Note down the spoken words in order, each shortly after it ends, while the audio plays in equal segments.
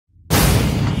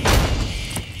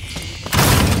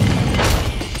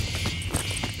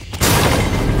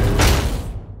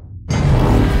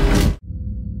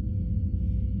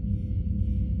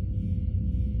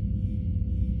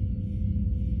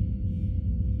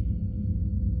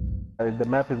The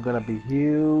map is gonna be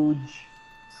huge.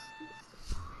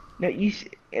 No,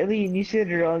 Eileen, you said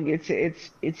it wrong.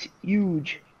 It's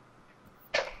huge.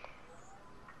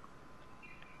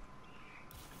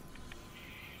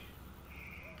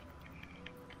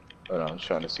 Hold on, I'm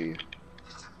trying to see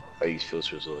how these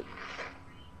filters look.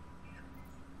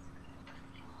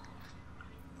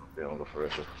 They don't go for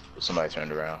Russia. But somebody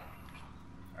turned around.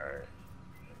 Alright,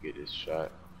 get this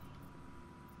shot.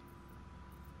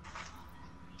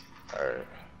 Alright.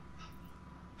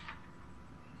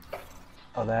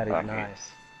 Oh, that is I can't,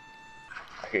 nice.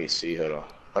 I can't see. Hold on.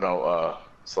 Hold on.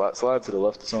 Slide to the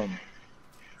left or something.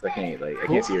 I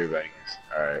can't see everybody.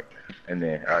 Alright. And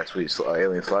then, alright, sweet.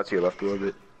 Alien, slide to your left a little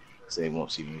bit. So they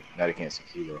won't see me. Now they can't see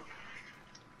Kilo.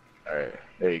 Alright.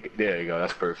 There you go.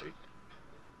 That's perfect.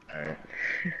 Alright.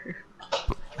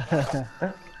 Okay.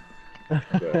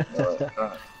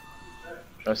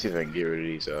 Trying to see if I can get rid of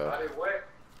these.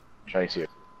 Trying to see.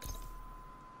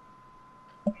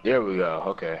 There we go.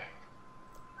 Okay.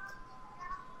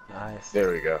 Nice.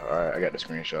 There we go. Alright, I got the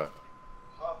screenshot.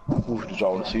 Ooh, did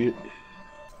y'all want to see it?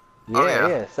 Yeah, Oh, yeah.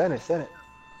 yeah, send it, send it.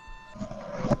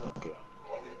 Okay.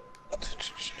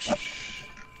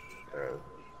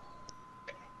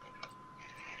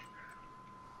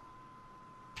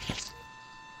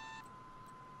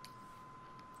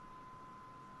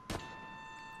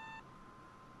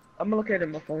 I'm gonna look at it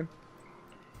on my phone.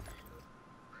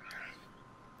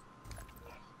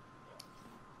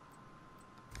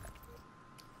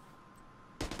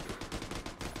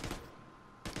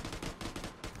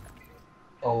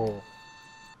 Oh.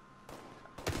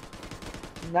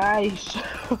 Nice.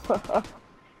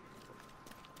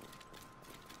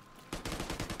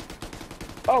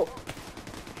 Oh,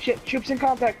 shit! Troops in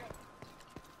contact.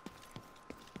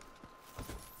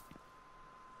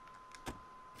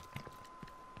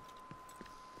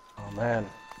 Oh man.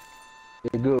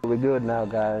 We're good now,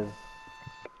 guys.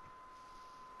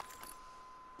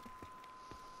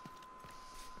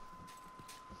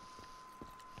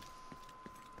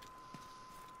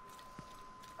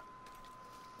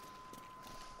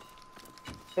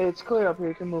 Hey, it's clear up here.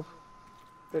 You can move.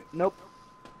 But nope.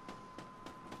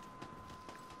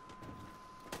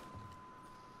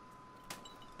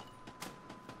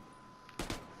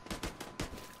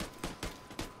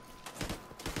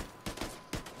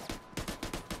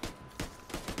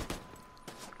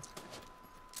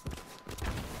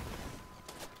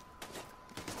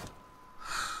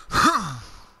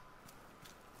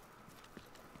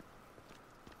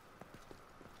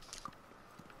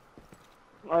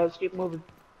 Alright, let's keep moving.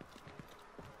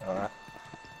 Alright.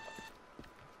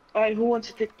 Alright, who wants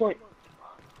to take point?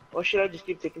 Or should I just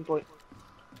keep taking point?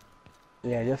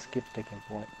 Yeah, just keep taking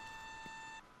point.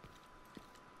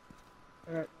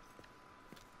 Alright.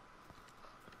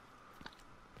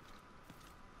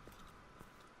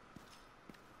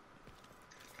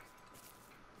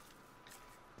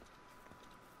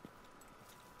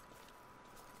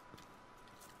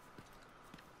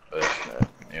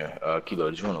 Kilo,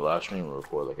 did you want to live stream or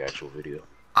record like actual video?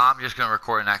 I'm just gonna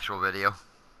record an actual video.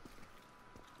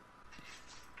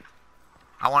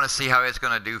 I want to see how it's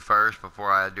gonna do first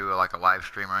before I do like a live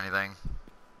stream or anything.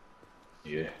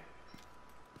 Yeah.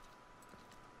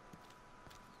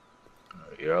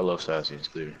 Yeah, I love Assassin's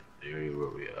Clear, the area where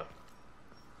we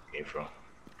came from.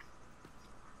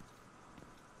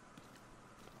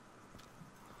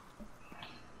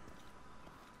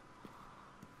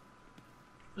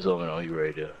 So, are you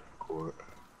ready to record?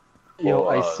 Yo, Well,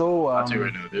 I saw I'll tell you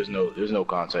right now, there's no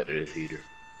contact at this heater.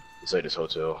 It's like this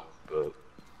hotel, but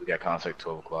we got contact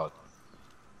 12 o'clock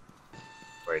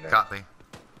right now. Copy.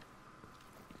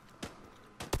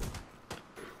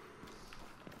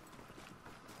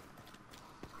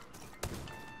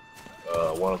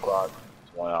 Uh, 1 o'clock,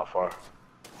 one out far.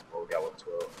 Well, we got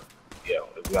 112. Yeah,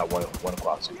 we got 1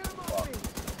 o'clock too. 2 o'clock.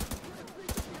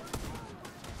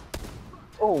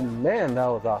 Oh man, that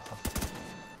was awesome.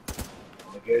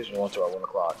 Engagement 1 to our 1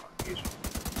 o'clock. Engagement.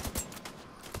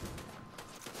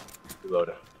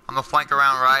 Reloading. I'm gonna flank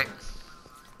around right.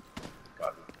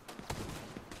 Copy.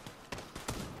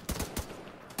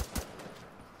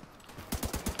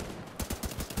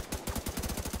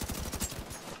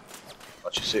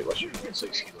 Watch your 6, watch your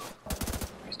 6 Kilo.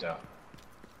 He's down.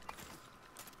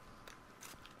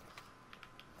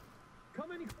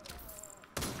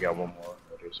 We got one more.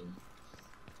 There's some.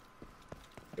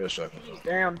 There's seconds. He's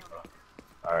down.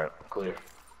 Alright, clear.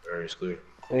 Area's clear.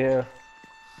 Yeah.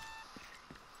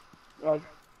 Right.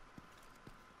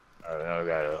 Alright, now we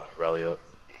gotta rally up.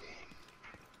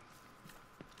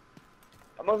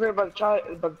 I'm over here by the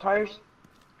tires.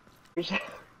 Alright.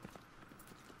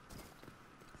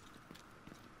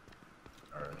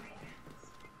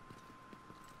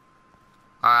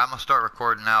 gonna start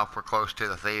recording now if we're close to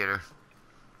the theater.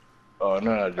 Oh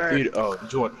no, the theater.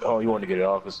 Oh, you want to get it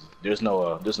off? Cause there's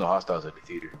no hostiles at the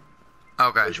theater.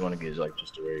 Okay. What you want to get is like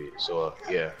just a raid. So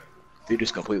yeah,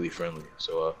 theater's completely friendly.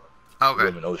 So Okay.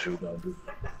 let me know what you're gonna do.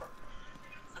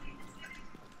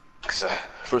 Cause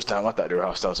first time I thought there were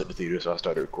hostiles at the theater, so I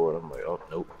started recording. I'm like, oh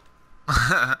nope.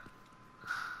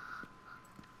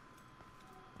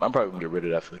 I'm probably gonna get rid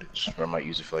of that footage, or I might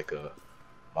use it for like a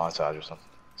montage or something.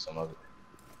 Some of it.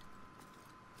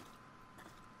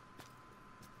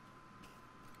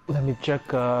 Let me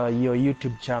check your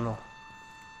YouTube channel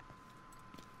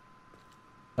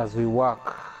as we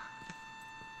walk.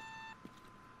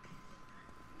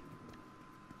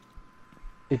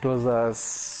 It was a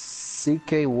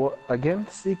CK what again?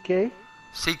 CK?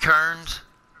 C Kearns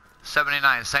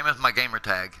 79, same as my gamer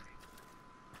tag.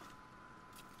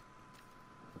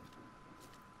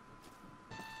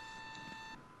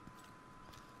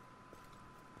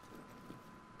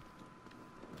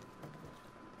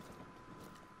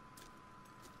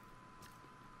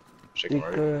 Checking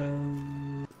right.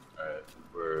 Alright,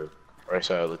 we're right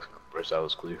side looks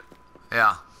clear.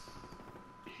 Yeah.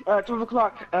 12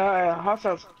 o'clock.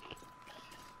 Hostiles.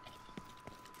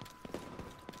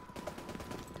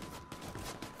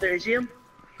 There, you see him?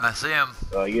 I see him.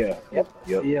 Yeah. Yep.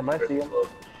 Yeah, I see him.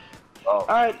 Oh,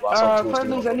 Alright, last one,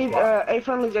 friendlies, I need,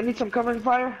 friendlies, I need some covering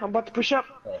fire. I'm about to push up.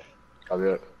 Copy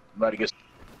that. I'm about to get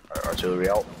artillery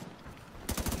out.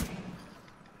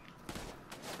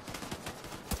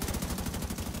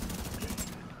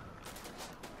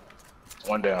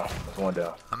 One down. That's one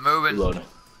down. I'm moving. Reloading.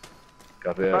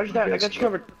 Copy that. Roger that, I got you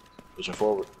covered. Pushing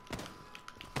forward.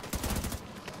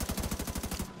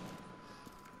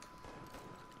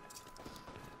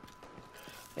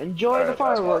 Enjoy Alright, the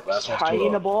fireworks, last one's too hyena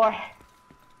low. boy.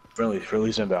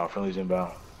 Friendly's inbound. Friendly's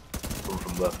inbound. Coming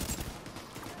from left.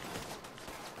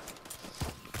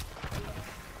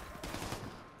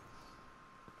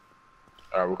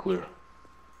 Alright, we're clear.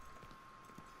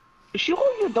 Is she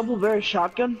holding a double barrel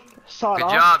shotgun? Sawed Good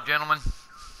off? job, gentlemen.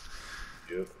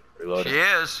 Yep. Reloading. She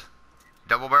is.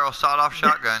 Double barrel sawed-off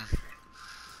shotgun.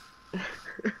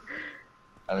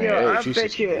 I mean, Yeah, hey, I she's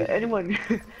bet you anyone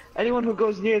who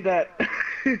goes near that,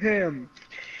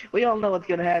 we all know what's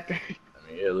gonna happen. I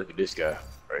mean, yeah, look at this guy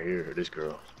right here, or this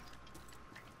girl.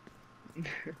 We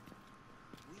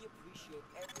appreciate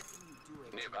everything you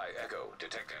do. Nearby echo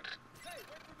detected. Hey,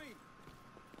 wait for me.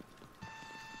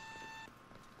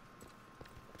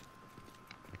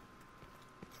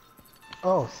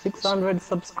 Oh, 600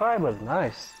 subscribers,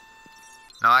 nice.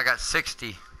 No, I got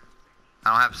 60. I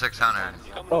don't have 600.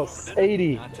 Oh,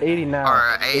 80 now.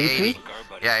 Or 80. 83?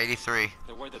 Yeah, 83.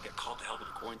 They're worried they'll get called to help with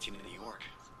the quarantine in New York.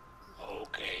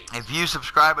 Okay. If you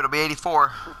subscribe, it'll be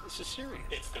 84. This is serious.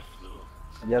 It's the flu.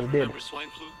 Just did. Remember swine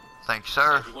flu? Thank you,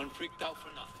 sir. Everyone freaked out for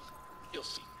nothing. You'll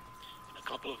see. In a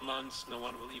couple of months, no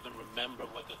one will even remember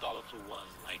what the dollar flu was,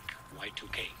 like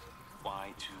Y2K.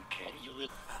 Y2K? Oh, you really...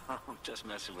 I'm just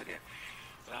messing with you.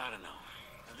 But I don't know.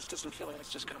 This doesn't feel like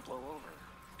it's just gonna blow over.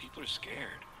 People are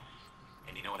scared.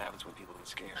 And you know what happens when people get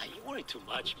scared? Nah, you worry too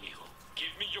much, mijo. Give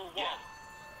me your wallet. Yeah.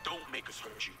 Don't make us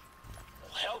hurt you.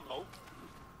 Well, hell no.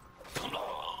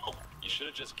 No. You should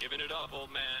have just given it up,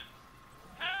 old man.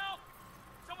 Help!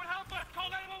 Someone help us! Call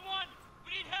 911!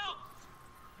 We need help!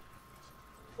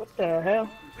 What the hell?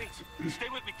 Please, stay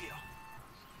with me, Theo.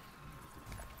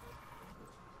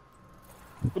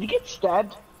 Did he get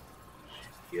stabbed?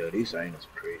 Yo, these signs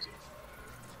are crazy.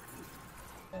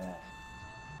 Yeah.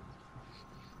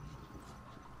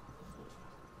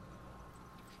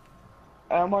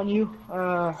 I'm on you,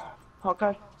 Hawkeye.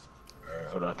 Alright,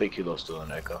 hold on. I think Kilo's still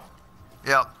in echo.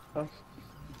 Yep. Oh.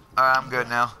 Alright, I'm good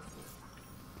now.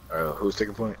 Alright, who's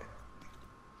taking point?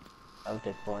 I'll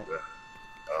take point. Oh,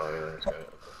 yeah, that's good.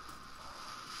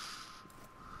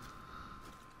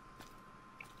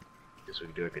 Guess we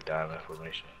can do like a diamond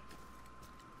formation.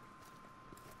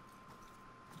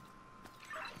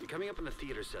 You're coming up on the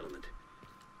theater settlement.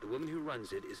 The woman who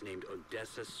runs it is named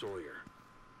Odessa Sawyer.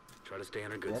 Try to stay on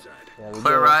her good side. Yeah, we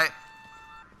Clear go. right?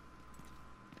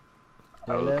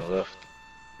 Alright, look on the left.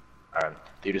 Alright,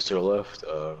 theater's to the left.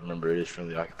 Remember, it is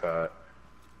friendly occupied.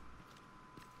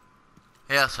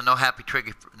 Yeah, so no happy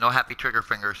trigger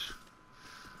fingers.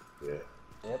 Yeah.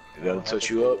 Yep. It doesn't touch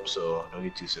you up, so don't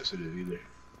get too sensitive either.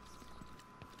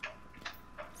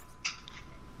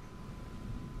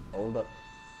 Hold up.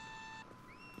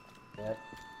 Yep.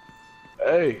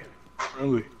 Hey,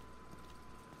 friendly.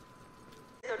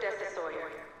 Odessa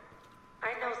Sawyer.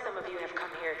 I know some of you have come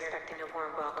here expecting a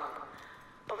warm welcome,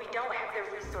 but we don't have the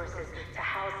resources to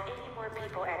house any more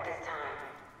people at this time.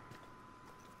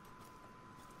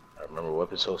 Remember,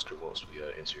 weapons holster once we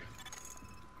enter.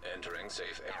 Entering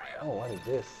safe area. Oh, what is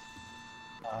this?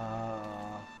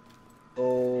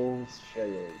 Goals,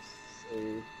 shares,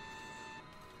 save.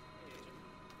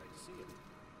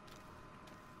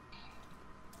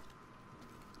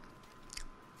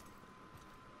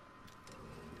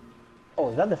 Oh,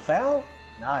 is that the foul?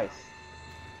 Nice.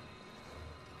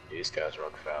 These guys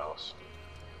rock fouls.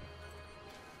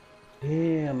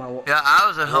 Damn, Yeah, I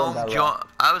was at I home. love that rock.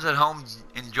 I was at home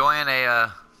enjoying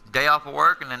a day off of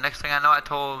work, and the next thing I know,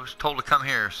 was told to come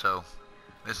here. So,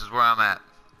 this is where I'm at.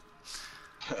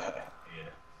 Yeah.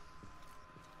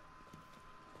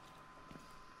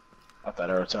 I thought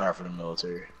I retired from the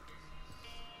military.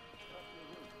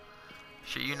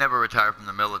 Shit, you never retired from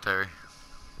the military.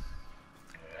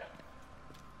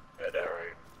 Yeah, that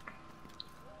right.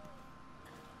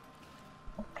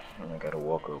 And I gotta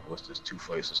walk up. What's this? 2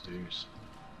 flights of stairs?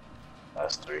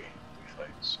 That's 3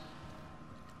 flights.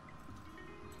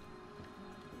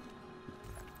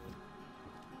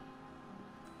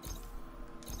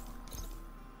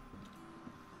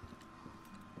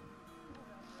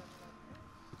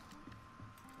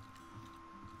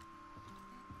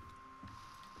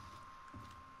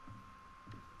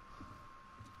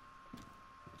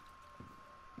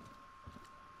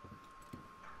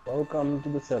 Welcome to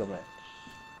the settlement.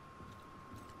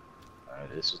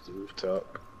 Alright, this is the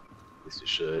rooftop. This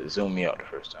should zoom me out the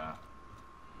first time.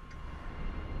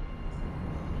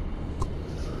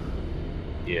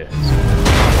 Yeah.